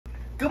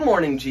Good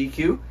morning,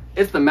 GQ.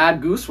 It's the Mad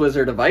Goose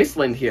Wizard of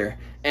Iceland here,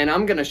 and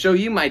I'm gonna show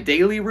you my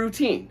daily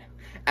routine.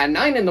 At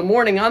 9 in the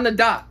morning on the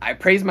dot, I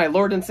praise my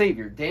Lord and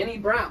Savior, Danny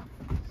Brown,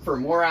 for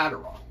more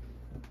Adderall.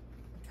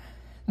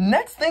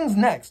 Next thing's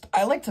next.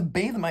 I like to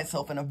bathe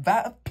myself in a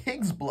vat of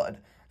pig's blood.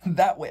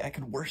 That way I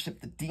could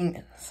worship the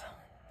demons.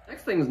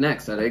 Next thing's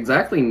next. At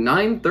exactly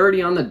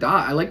 9:30 on the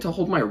dot, I like to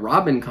hold my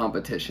robin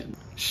competition.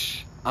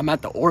 Shh, I'm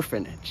at the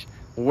orphanage.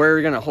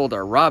 We're gonna hold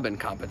our robin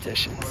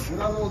competitions. Do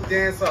that little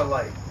dance I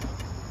like.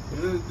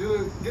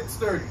 Get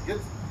sturdy.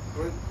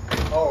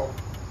 Oh.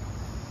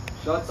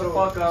 Shut the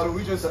fuck up. So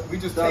we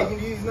just taking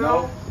these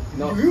now?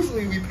 No.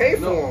 Usually we pay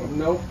for them.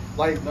 No.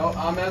 Like, no,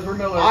 I'm Ezra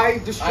Miller. I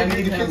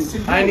distribute tickets to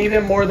you. I need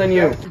him more than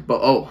you.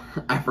 But oh,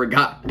 I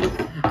forgot.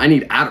 I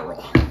need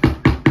Adderall.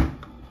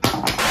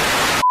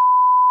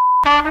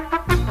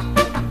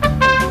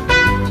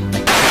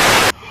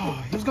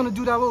 Oh, he was gonna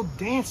do that little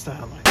dance that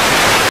I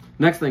like.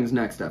 Next thing's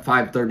next. At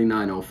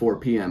 5:39:04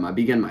 p.m., I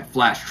begin my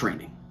flash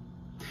training.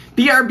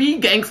 BRB,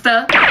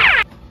 gangsta!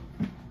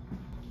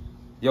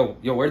 Yo,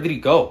 where did he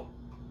go?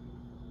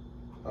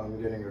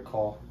 I'm getting a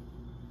call.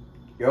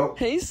 Yo.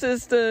 Hey,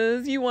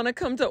 sisters, you want to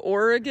come to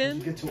Oregon?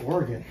 Get to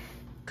Oregon.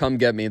 Come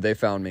get me, they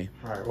found me.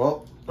 Alright,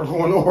 well, we're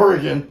going to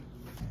Oregon.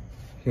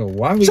 Yo,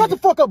 why we... Shut the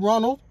fuck up,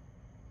 Ronald.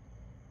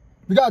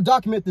 We gotta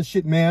document this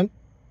shit, man.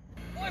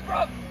 Oi,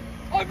 bruv!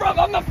 Oi, bruv,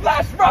 I'm the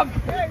Flash, bruv!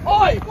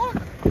 Oi!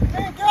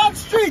 Hey, get on the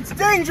streets,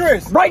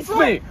 dangerous! Race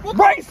me!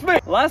 Race me!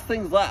 Last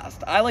thing's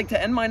last. I like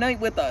to end my night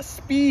with a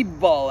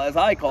speedball, as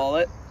I call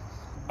it.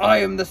 I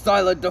am the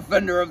silent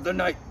defender of the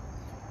night.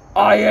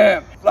 I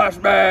am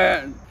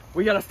Flashman!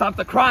 We gotta stop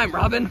the crime,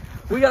 Robin!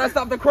 We gotta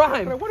stop the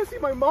crime! I wanna see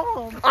my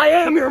mom! I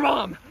am your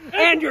mom!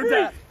 And your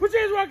dad! Put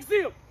your hands where I can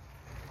see him!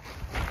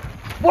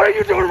 What are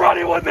you doing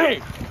running with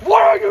me?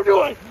 What are you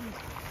doing?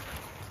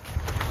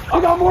 I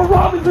got more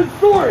Robins in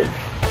storage!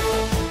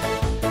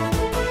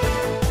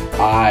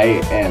 I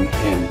am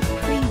him.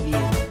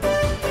 Preview.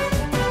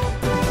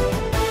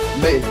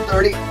 Made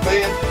 30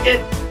 man in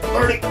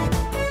 30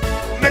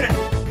 minutes.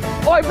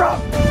 Oi, bro!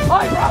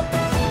 Oi, bro!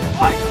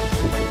 Oi!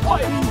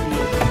 Oi!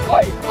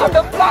 Oi! I'm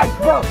the Flash,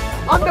 bro!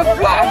 I'm the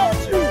Flash!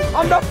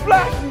 I'm the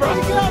Flash, bro!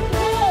 Get out the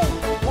road!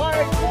 Why?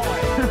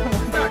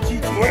 It's not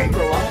GTA,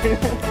 bro.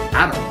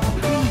 Adam.